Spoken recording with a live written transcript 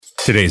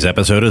Today's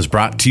episode is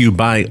brought to you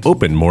by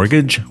Open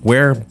Mortgage,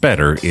 where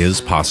better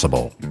is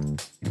possible.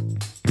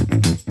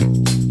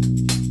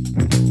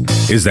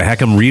 Is the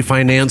HECM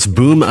refinance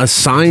boom a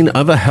sign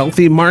of a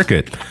healthy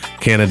market?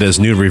 Canada's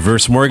new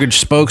reverse mortgage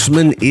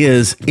spokesman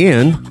is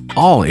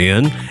all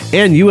in,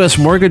 and U.S.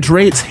 mortgage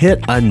rates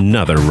hit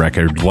another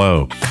record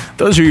low.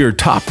 Those are your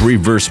top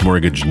reverse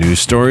mortgage news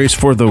stories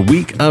for the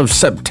week of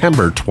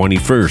September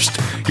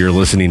 21st. You're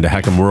listening to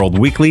HECM World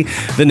Weekly,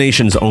 the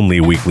nation's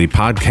only weekly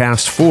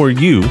podcast for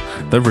you,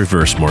 the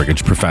reverse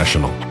mortgage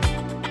professional.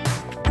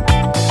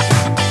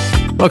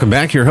 Welcome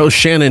back. Your host,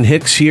 Shannon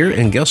Hicks here.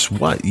 And guess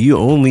what? You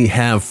only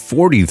have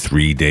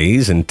 43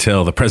 days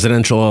until the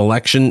presidential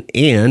election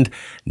and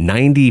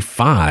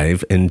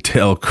 95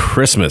 until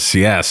Christmas.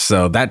 Yes.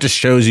 So that just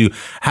shows you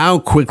how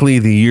quickly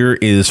the year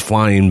is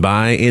flying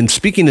by. And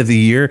speaking of the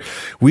year,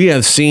 we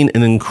have seen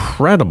an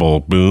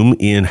incredible boom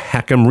in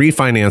HECM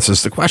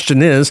refinances. The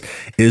question is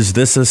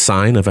this a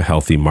sign of a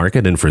healthy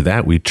market? And for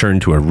that, we turn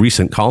to a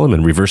recent column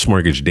in Reverse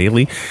Mortgage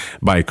Daily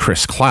by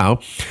Chris Clow.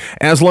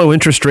 As low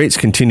interest rates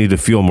continue to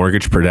fuel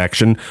mortgage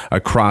production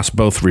across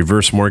both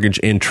reverse mortgage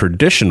and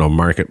traditional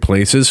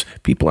marketplaces,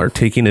 people are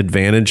taking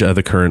advantage of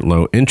the current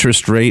low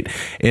interest rate,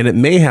 and it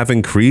may have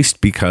increased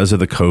because of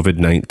the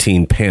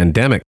COVID-19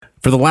 pandemic.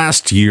 For the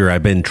last year,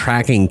 I've been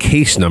tracking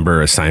case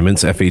number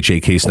assignments,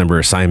 FHA case number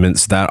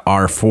assignments that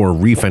are for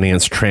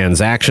refinance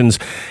transactions.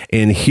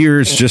 And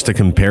here's just a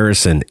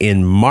comparison.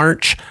 In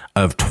March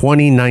of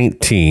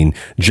 2019,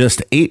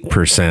 just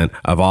 8%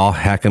 of all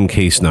HECM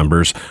case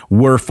numbers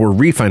were for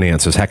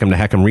refinances, HECM to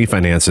HECM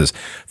refinances.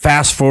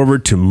 Fast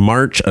forward to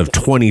March of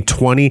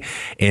 2020,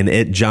 and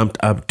it jumped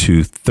up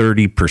to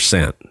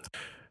 30%.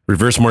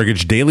 Reverse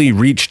Mortgage Daily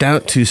reached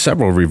out to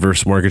several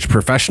reverse mortgage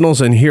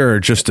professionals, and here are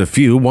just a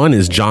few. One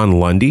is John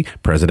Lundy,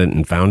 president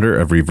and founder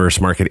of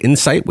Reverse Market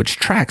Insight, which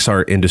tracks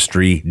our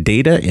industry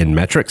data and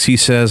metrics. He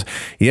says,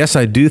 yes,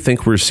 I do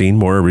think we're seeing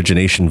more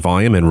origination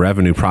volume and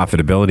revenue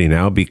profitability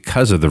now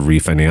because of the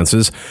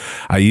refinances.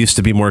 I used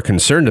to be more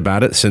concerned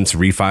about it since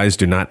refis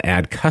do not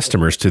add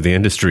customers to the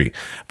industry,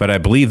 but I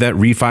believe that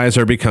refis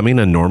are becoming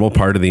a normal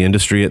part of the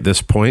industry at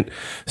this point,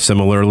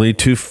 similarly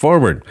to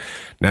forward.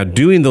 Now,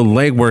 doing the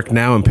legwork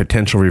now in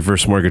potential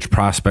reverse mortgage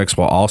prospects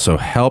will also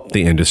help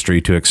the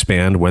industry to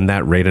expand when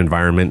that rate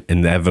environment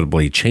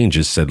inevitably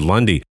changes, said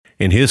Lundy.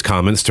 In his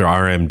comments to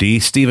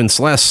RMD, Stephen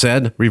Sless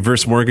said,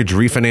 reverse mortgage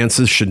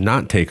refinances should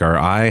not take our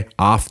eye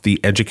off the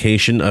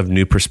education of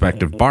new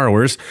prospective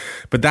borrowers,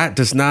 but that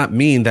does not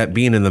mean that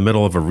being in the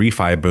middle of a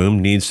refi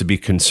boom needs to be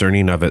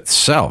concerning of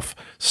itself.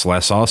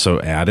 Sless also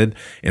added,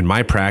 in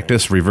my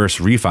practice, reverse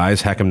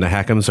refis, HECM to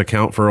HECMs,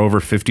 account for over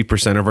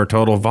 50% of our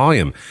total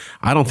volume.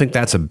 I don't think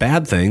that's a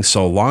bad thing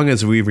so long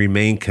as we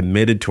remain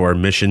committed to our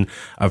mission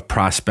of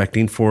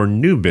prospecting for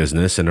new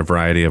business in a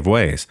variety of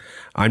ways.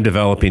 I'm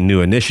developing new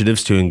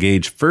initiatives to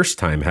engage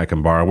first-time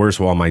HECM borrowers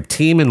while my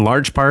team in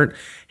large part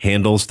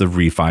handles the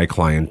refi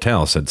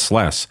clientele, said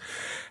Sless.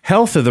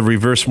 Health of the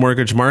reverse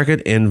mortgage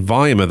market and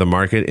volume of the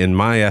market, in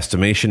my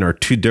estimation, are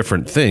two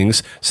different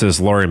things, says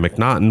Laurie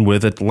McNaughton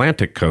with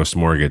Atlantic Coast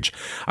Mortgage.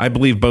 I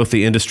believe both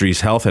the industry's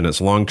health and its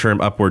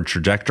long-term upward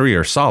trajectory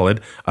are solid,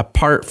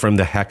 apart from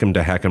the HECM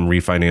to HECM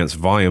refinance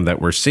volume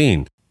that we're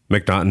seeing.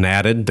 McNaughton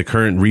added, the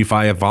current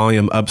refi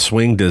volume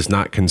upswing does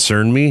not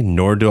concern me,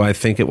 nor do I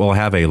think it will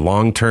have a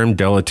long-term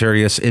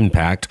deleterious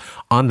impact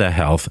on the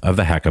health of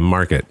the HECM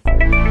market.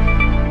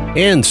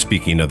 And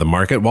speaking of the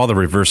market, while the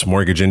reverse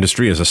mortgage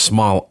industry is a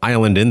small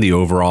island in the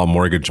overall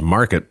mortgage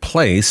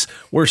marketplace,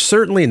 we're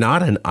certainly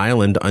not an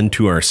island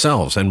unto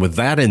ourselves. And with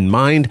that in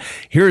mind,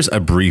 here's a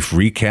brief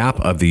recap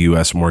of the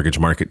U.S. mortgage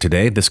market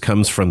today. This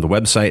comes from the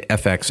website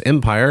FX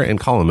Empire and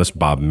columnist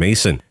Bob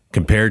Mason.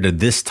 Compared to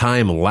this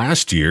time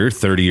last year,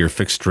 30-year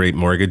fixed-rate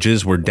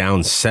mortgages were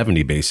down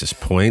 70 basis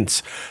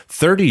points.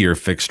 30-year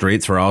fixed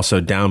rates were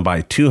also down by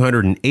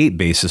 208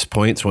 basis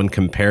points when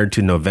compared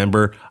to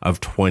November of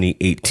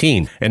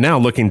 2018. And now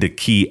looking to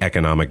key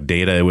economic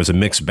data, it was a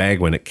mixed bag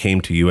when it came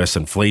to U.S.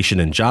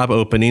 inflation and job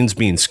openings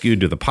being skewed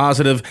to the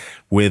positive,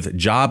 with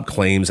job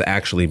claims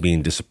actually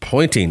being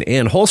disappointing.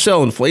 And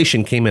wholesale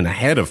inflation came in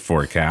ahead of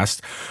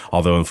forecast,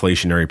 although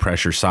inflationary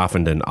pressure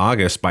softened in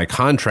August. By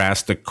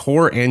contrast, the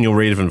core annual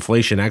rate of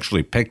inflation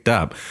actually picked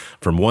up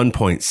from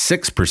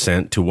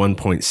 1.6% to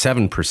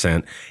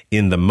 1.7%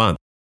 in the month.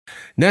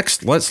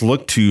 Next, let's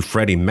look to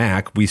Freddie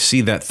Mac. We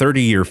see that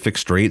 30-year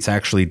fixed rates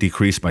actually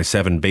decreased by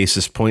 7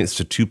 basis points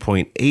to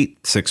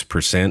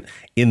 2.86%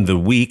 in the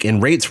week,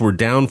 and rates were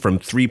down from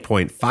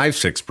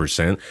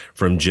 3.56%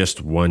 from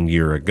just 1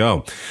 year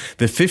ago.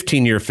 The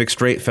 15-year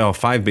fixed rate fell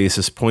 5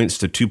 basis points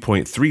to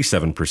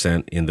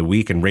 2.37% in the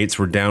week, and rates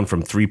were down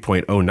from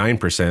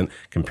 3.09%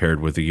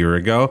 compared with a year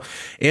ago.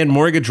 And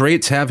mortgage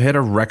rates have hit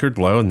a record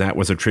low, and that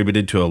was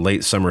attributed to a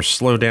late summer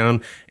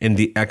slowdown in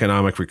the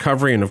economic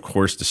recovery and, of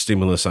course, the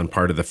stimulus on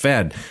part of the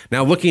Fed.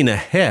 Now, looking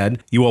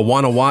ahead, you will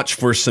want to watch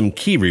for some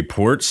key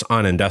reports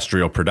on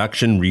industrial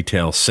production,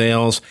 retail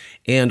sales,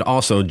 and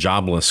also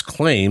jobless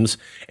claims.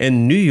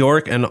 And New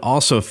York and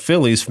also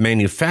Philly's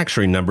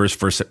manufacturing numbers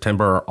for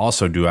September are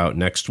also due out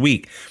next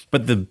week.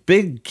 But the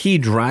big key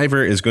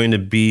driver is going to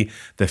be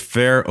the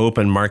Fair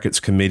Open Markets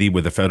Committee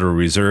with the Federal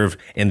Reserve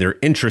and their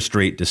interest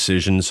rate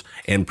decisions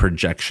and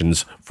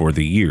projections for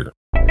the year.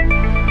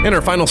 And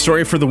our final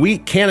story for the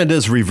week,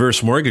 Canada's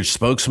reverse mortgage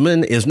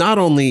spokesman is not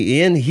only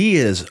in, he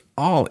is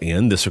all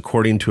in. This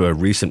according to a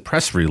recent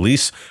press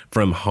release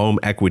from Home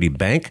Equity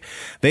Bank.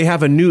 They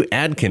have a new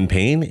ad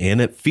campaign and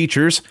it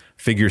features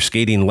figure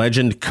skating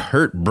legend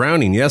Kurt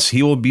Browning. Yes,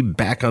 he will be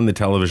back on the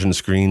television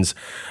screens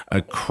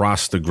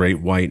across the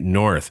Great White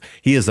North.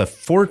 He is a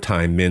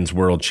 4-time men's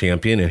world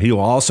champion, and he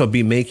will also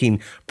be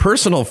making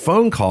personal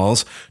phone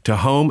calls to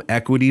Home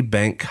Equity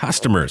Bank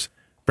customers.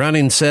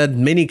 Browning said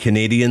many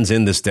Canadians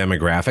in this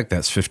demographic,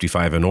 that's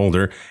 55 and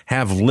older,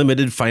 have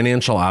limited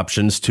financial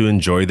options to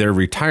enjoy their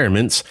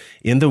retirements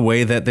in the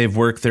way that they've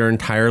worked their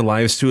entire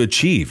lives to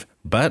achieve.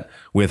 But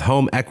with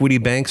Home Equity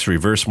Bank's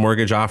reverse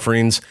mortgage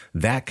offerings,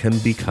 that can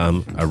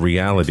become a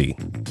reality.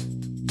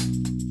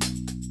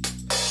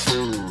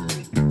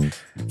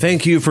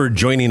 Thank you for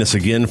joining us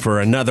again for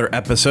another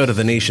episode of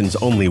the nation's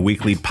only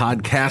weekly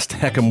podcast,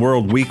 HECM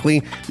World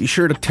Weekly. Be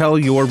sure to tell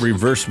your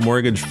reverse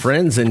mortgage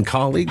friends and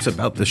colleagues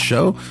about the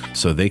show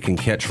so they can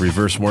catch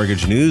reverse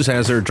mortgage news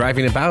as they're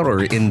driving about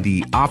or in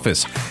the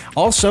office.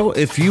 Also,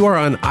 if you are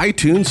on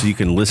iTunes, you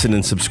can listen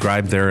and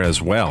subscribe there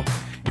as well.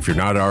 If you're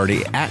not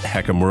already at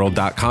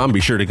HECMWorld.com, be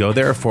sure to go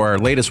there for our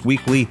latest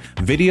weekly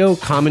video,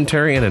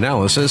 commentary, and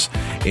analysis,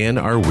 and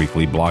our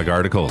weekly blog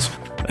articles.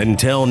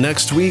 Until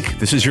next week,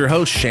 this is your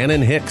host,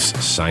 Shannon Hicks,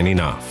 signing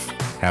off.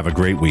 Have a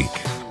great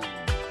week.